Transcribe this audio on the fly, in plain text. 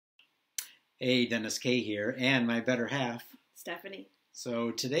Hey, Dennis K here, and my better half, Stephanie. So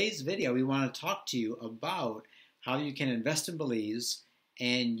today's video, we want to talk to you about how you can invest in Belize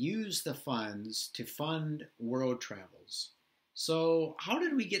and use the funds to fund world travels. So how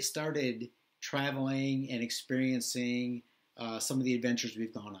did we get started traveling and experiencing some of the adventures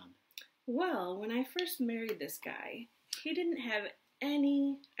we've gone on? Well, when I first married this guy, he didn't have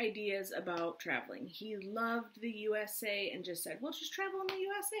any ideas about traveling. He loved the USA and just said, well, just travel in the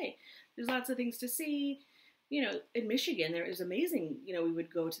USA. There's lots of things to see. You know, in Michigan, there is amazing. You know, we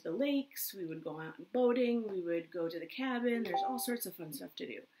would go to the lakes, we would go out boating, we would go to the cabin. There's all sorts of fun stuff to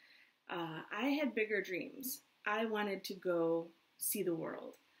do. I had bigger dreams. I wanted to go see the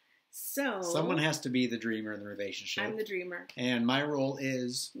world. So someone has to be the dreamer in the relationship. I'm the dreamer. And my role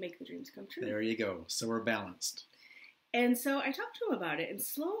is make the dreams come true. There you go. So we're balanced. And so I talked to him about it, and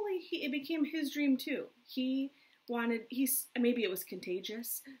slowly it became his dream too. Maybe it was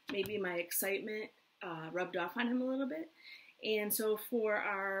contagious. Maybe my excitement rubbed off on him a little bit. And so for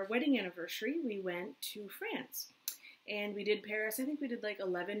our wedding anniversary, we went to France. And we did Paris. I think we did like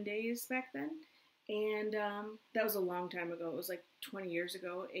 11 days back then. And that was a long time ago. It was like 20 years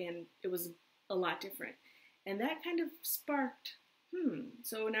ago, and it was a lot different. And that kind of sparked,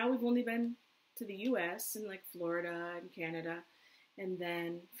 so now we've only been to the U.S. and like Florida and Canada, and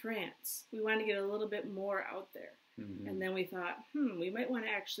then France. We wanted to get a little bit more out there. Mm-hmm. And then we thought, we might want to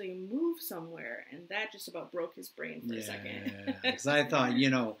actually move somewhere. And that just about broke his brain for a second. Because I thought,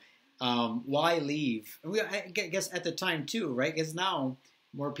 why leave? I guess at the time too, right? Because now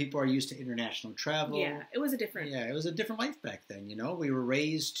more people are used to international travel. Yeah, it was a different life back then, We were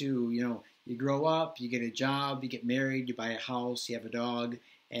raised to, you grow up, you get a job, you get married, you buy a house, you have a dog,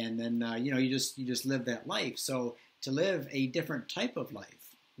 and then, you just live that life. So to live a different type of life,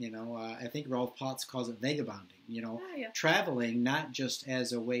 I think Rolf Potts calls it vagabonding, traveling not just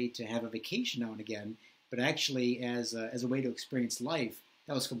as a way to have a vacation now and again, but actually as a way to experience life,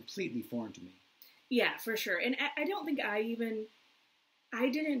 that was completely foreign to me. Yeah, for sure. And I don't think I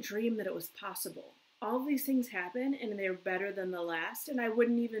didn't dream that it was possible. All these things happen, and they're better than the last, and I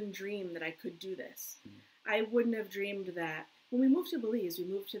wouldn't even dream that I could do this. I wouldn't have dreamed that. When we moved to Belize, we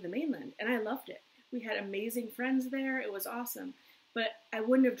moved to the mainland, and I loved it. We had amazing friends there. It was awesome. But I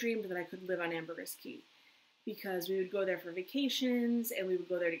wouldn't have dreamed that I could live on Ambergris Caye, because we would go there for vacations, and we would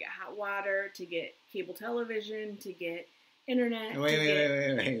go there to get hot water, to get cable television, to get internet.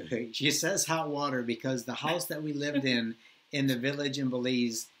 Wait. She says hot water because the house that we lived in the village in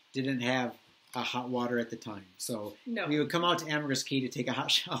Belize didn't have a hot water at the time. So we would come out to Ambergris Caye to take a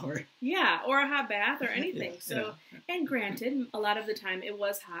hot shower. Yeah, or a hot bath or anything. And granted, a lot of the time it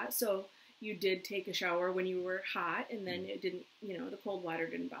was hot, so you did take a shower when you were hot, and then it didn't, the cold water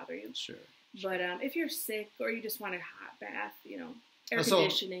didn't bother you. Sure. But if you're sick or you just want a hot bath, air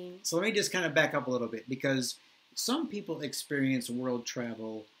conditioning. So let me just kind of back up a little bit, because some people experience world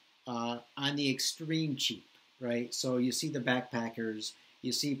travel on the extreme cheap, right? So you see the backpackers,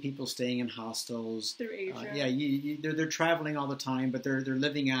 you see people staying in hostels. Through Asia. They're traveling all the time, but they're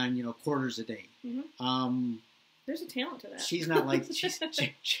living on quarters a day. Mm-hmm. There's a talent to that. She's not like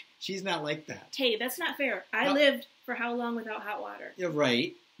she's not like that. Hey, that's not fair. I lived for how long without hot water? You're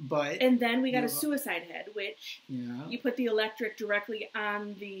right, but and then we got a suicide head, which you put the electric directly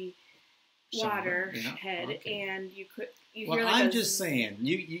on the water head, and you could. I'm just saying.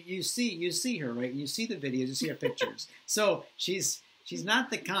 You see her, right? You see the videos, you see her pictures. So she's not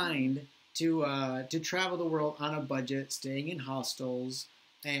the kind to travel the world on a budget, staying in hostels,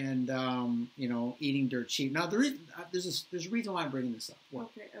 and eating dirt cheap. Now there's a reason why I'm bringing this up. What?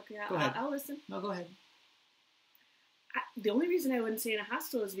 Okay, go ahead. I'll listen. No, go ahead. The only reason I wouldn't stay in a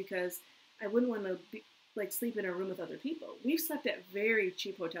hostel is because I wouldn't want to sleep in a room with other people. We've slept at very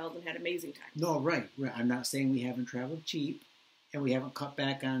cheap hotels and had amazing times. No, right. I'm not saying we haven't traveled cheap, and we haven't cut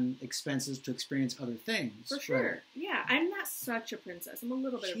back on expenses to experience other things. For sure. Right. Yeah, I'm not such a princess. I'm a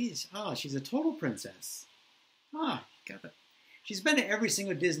little bit. She's a total princess. Got it. She's been to every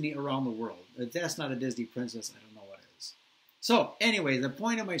single Disney around the world. If that's not a Disney princess, I don't know what is. So, anyway, the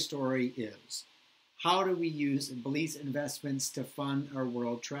point of my story is, how do we use Belize investments to fund our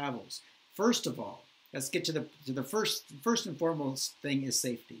world travels? First of all, let's get to the first and foremost thing is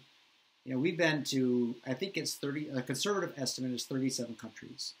safety. We've been to, I think it's 30, a conservative estimate is 37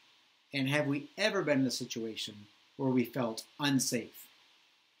 countries. And have we ever been in a situation where we felt unsafe?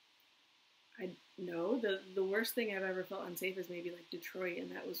 No. The worst thing I've ever felt unsafe is maybe like Detroit, and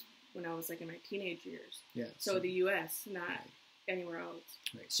that was when I was in my teenage years. Yeah. So the U.S., not anywhere else.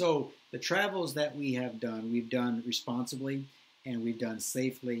 Right. So the travels that we have done, we've done responsibly, and we've done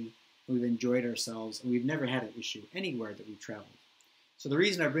safely. We've enjoyed ourselves, and we've never had an issue anywhere that we've traveled. So the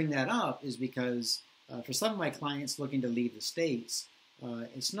reason I bring that up is because for some of my clients looking to leave the States,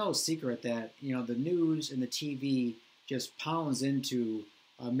 it's no secret that the news and the TV just pounds into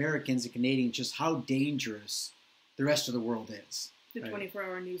Americans and Canadians just how dangerous the rest of the world is. The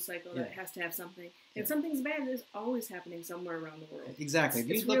 24-hour news cycle that has to have something. If something's bad, it's always happening somewhere around the world. Exactly.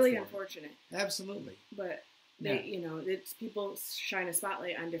 It's really unfortunate. Absolutely. But it's people shine a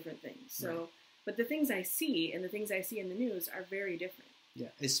spotlight on different things. So, but the things I see and the things I see in the news are very different. Yeah,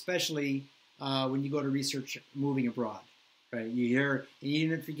 especially when you go to research moving abroad, right? You hear,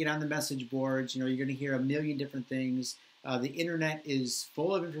 even if you get on the message boards, you're going to hear a million different things. The internet is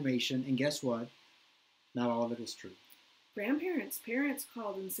full of information, and guess what? Not all of it is true. Parents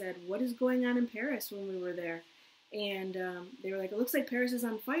called and said, "What is going on in Paris?" when we were there, and they were like, "It looks like Paris is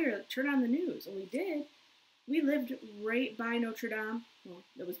on fire. Turn on the news." And we did. We lived right by Notre Dame. Well,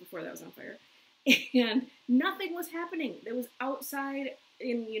 it was before that was on fire, and nothing was happening. It was outside,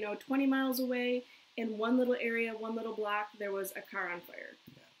 in 20 miles away, in one little area, one little block. There was a car on fire.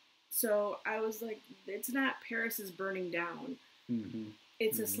 Yeah. So I was like, "It's not Paris is burning down." Mm-hmm.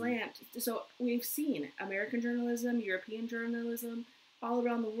 It's a slant. So we've seen American journalism, European journalism, all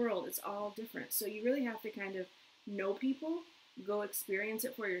around the world. It's all different. So you really have to kind of know people, go experience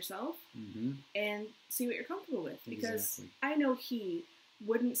it for yourself, and see what you're comfortable with. Because I know he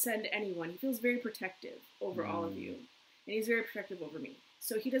wouldn't send anyone. He feels very protective over all of you. And he's very protective over me.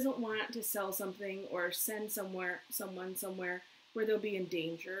 So he doesn't want to sell something or send someone somewhere where they'll be in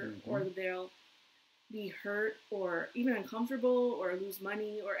danger or they'll be hurt or even uncomfortable or lose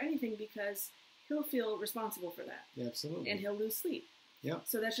money or anything, because he'll feel responsible for that. Yeah, absolutely. And he'll lose sleep. Yeah.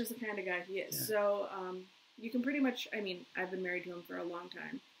 So that's just the kind of guy he is. Yeah. So you can pretty much, I've been married to him for a long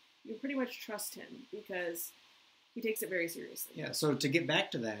time. You can pretty much trust him because he takes it very seriously. Yeah, so to get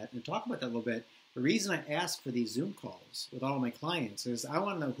back to that and talk about that a little bit, the reason I ask for these Zoom calls with all of my clients is I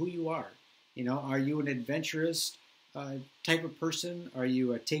want to know who you are. Are you an adventurous type of person? Are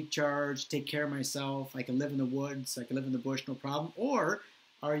you a take charge, take care of myself, I can live in the woods, I can live in the bush, no problem? Or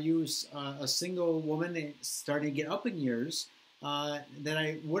are you a single woman starting to get up in years that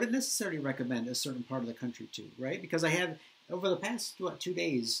I wouldn't necessarily recommend a certain part of the country to, right? Because I have, over the past 2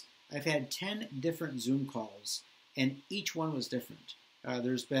 days, I've had 10 different Zoom calls, and each one was different.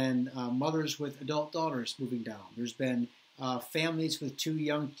 There's been mothers with adult daughters moving down. There's been families with 2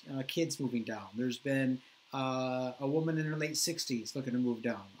 young kids moving down. There's been a woman in her late 60s looking to move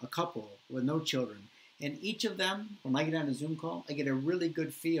down, a couple with no children. And each of them, when I get on a Zoom call, I get a really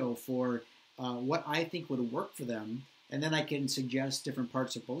good feel for what I think would work for them. And then I can suggest different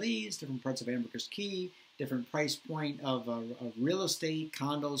parts of Belize, different parts of Ambergris Caye, different price point of real estate,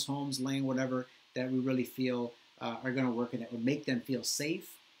 condos, homes, land, whatever, that we really feel are going to work and that would make them feel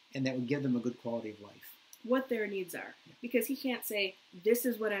safe and that would give them a good quality of life. What their needs are. Because he can't say, this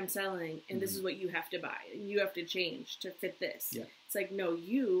is what I'm selling and this is what you have to buy and you have to change to fit this. Yeah. It's like, no,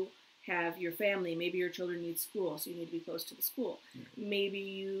 you have your family. Maybe your children need school, so you need to be close to the school. Yeah. Maybe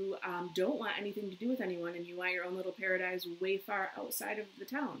you don't want anything to do with anyone and you want your own little paradise way far outside of the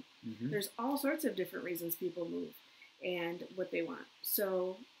town. There's all sorts of different reasons people move and what they want.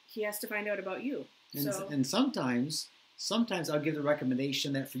 So he has to find out about you. And sometimes I'll give the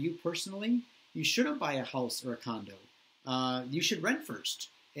recommendation that for you personally, you shouldn't buy a house or a condo. You should rent first.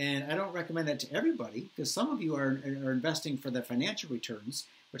 And I don't recommend that to everybody because some of you are investing for the financial returns,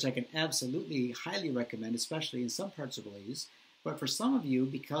 which I can absolutely highly recommend, especially in some parts of Belize. But for some of you,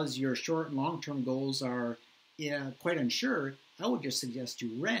 because your short and long-term goals are quite unsure, I would just suggest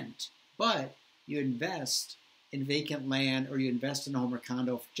you rent. But you invest in vacant land or you invest in a home or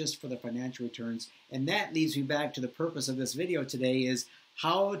condo just for the financial returns. And that leads me back to the purpose of this video today is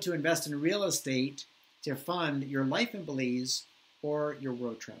how to invest in real estate to fund your life in Belize or your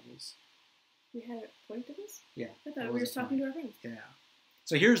world travels. We had a point to this? Yeah. I thought we were just talking to our friends. Yeah.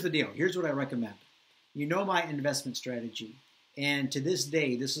 So here's the deal. Here's what I recommend. You know my investment strategy. And to this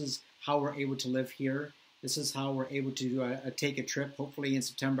day, this is how we're able to live here. This is how we're able to take a trip, hopefully in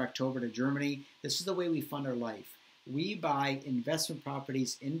September, October, to Germany. This is the way we fund our life. We buy investment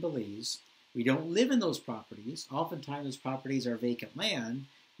properties in Belize. We don't live in those properties. Oftentimes, those properties are vacant land,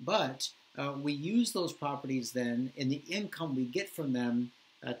 but we use those properties then and the income we get from them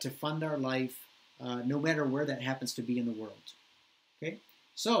to fund our life, no matter where that happens to be in the world. Okay?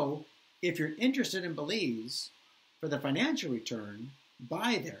 So, if you're interested in Belize for the financial return,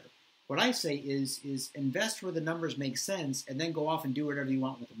 buy there. What I say is invest where the numbers make sense and then go off and do whatever you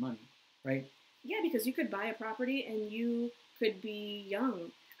want with the money, right? Yeah, because you could buy a property and you could be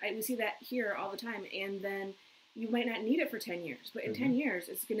young. We see that here all the time, and then you might not need it for 10 years, but in 10 years,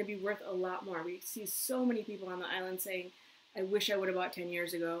 it's going to be worth a lot more. We see so many people on the island saying, I wish I would have bought 10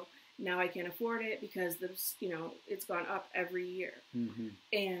 years ago. Now I can't afford it because it's gone up every year. Mm-hmm.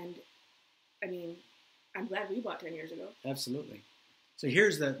 And I mean, I'm glad we bought 10 years ago. Absolutely. So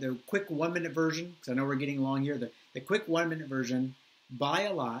here's the quick 1-minute version, because I know we're getting along here. The quick 1-minute version: buy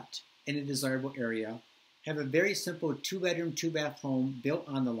a lot in a desirable area, have a very simple 2-bedroom, 2-bath home built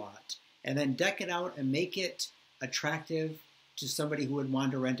on the lot, and then deck it out and make it attractive to somebody who would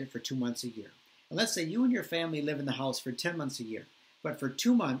want to rent it for 2 months a year. And let's say you and your family live in the house for 10 months a year, but for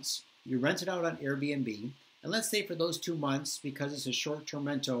 2 months you rent it out on Airbnb, and let's say for those 2 months, because it's a short-term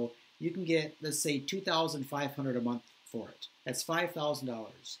rental, you can get, let's say, $2,500 a month for it. That's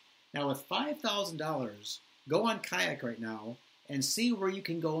 $5,000. Now with $5,000, go on Kayak right now and see where you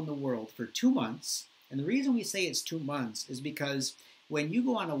can go in the world for 2 months. And the reason we say it's 2 months is because when you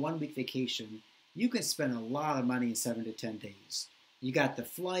go on a 1-week vacation, you can spend a lot of money in 7 to 10 days. You got the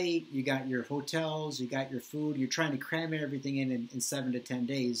flight, you got your hotels, you got your food. You're trying to cram everything in 7 to 10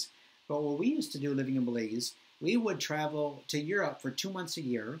 days. But what we used to do living in Belize, we would travel to Europe for 2 months a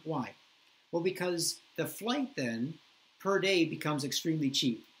year. Why? Well, because the flight then per day becomes extremely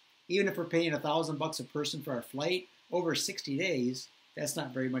cheap. Even if we're paying $1,000 a person for our flight, over 60 days, that's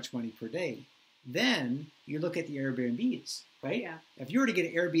not very much money per day. Then you look at the Airbnbs, right? Yeah. If you were to get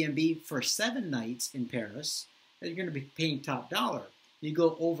an Airbnb for 7 nights in Paris, you're going to be paying top dollar. You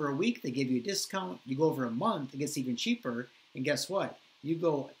go over a week, they give you a discount. You go over a month, it gets even cheaper. And guess what? You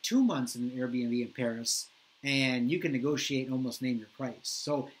go 2 months in an Airbnb in Paris, and you can negotiate and almost name your price.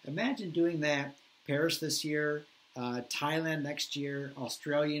 So imagine doing that. Paris this year, Thailand next year,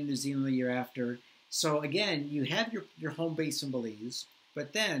 Australia and New Zealand the year after. So again, you have your home base in Belize,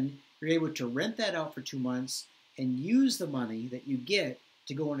 but then you're able to rent that out for 2 months and use the money that you get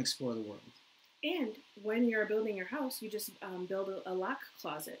to go and explore the world. And when you're building your house, you just build a lock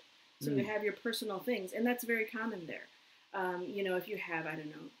closet. So you have your personal things, and that's very common there. If you have, I don't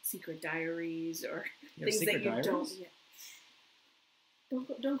know, secret diaries or things that you don't. Yeah.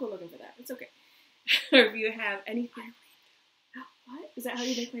 Don't go looking for that. It's okay. Or if you have anything. What? Is that how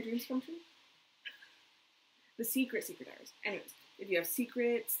you make my dreams come true? The secret diaries. Anyways, if you have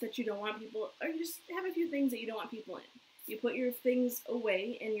secrets that you don't want people, or you just have a few things that you don't want people in, you put your things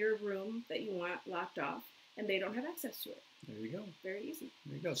away in your room that you want locked off, and they don't have access to it. There you go. Very easy.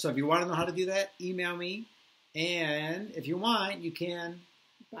 There you go. So if you want to know how to do that, email me. And if you want, you can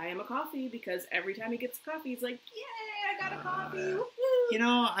buy him a coffee, because every time he gets coffee, he's like, "Yay, I got a coffee!" Woo-hoo.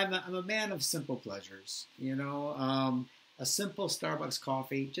 I'm a man of simple pleasures. A simple Starbucks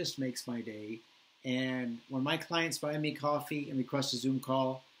coffee just makes my day. And when my clients buy me coffee and request a Zoom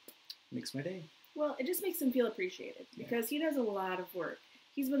call, it makes my day. Well, it just makes him feel appreciated, because he does a lot of work.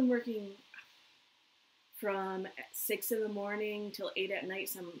 He's been working from 6 in the morning till 8 at night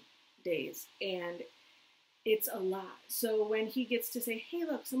some days, and it's a lot. So when he gets to say, "Hey,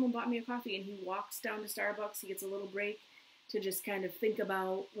 look, someone bought me a coffee," and he walks down to Starbucks, he gets a little break to just kind of think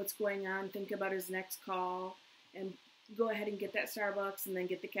about what's going on, think about his next call, and go ahead and get that Starbucks, and then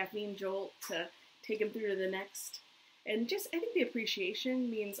get the caffeine jolt to take him through to the next. And just, I think the appreciation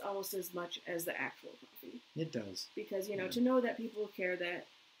means almost as much as the actual coffee. It does. Because, to know that people care, that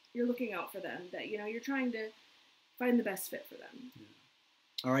you're looking out for them, that, you're trying to find the best fit for them. Yeah.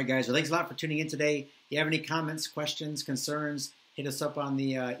 All right, guys. Well, thanks a lot for tuning in today. If you have any comments, questions, concerns, hit us up on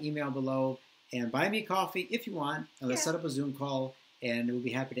the email below, and buy me a coffee if you want. And let's set up a Zoom call, and we'll be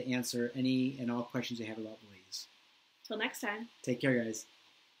happy to answer any and all questions you have about Belize. Till next time. Take care, guys.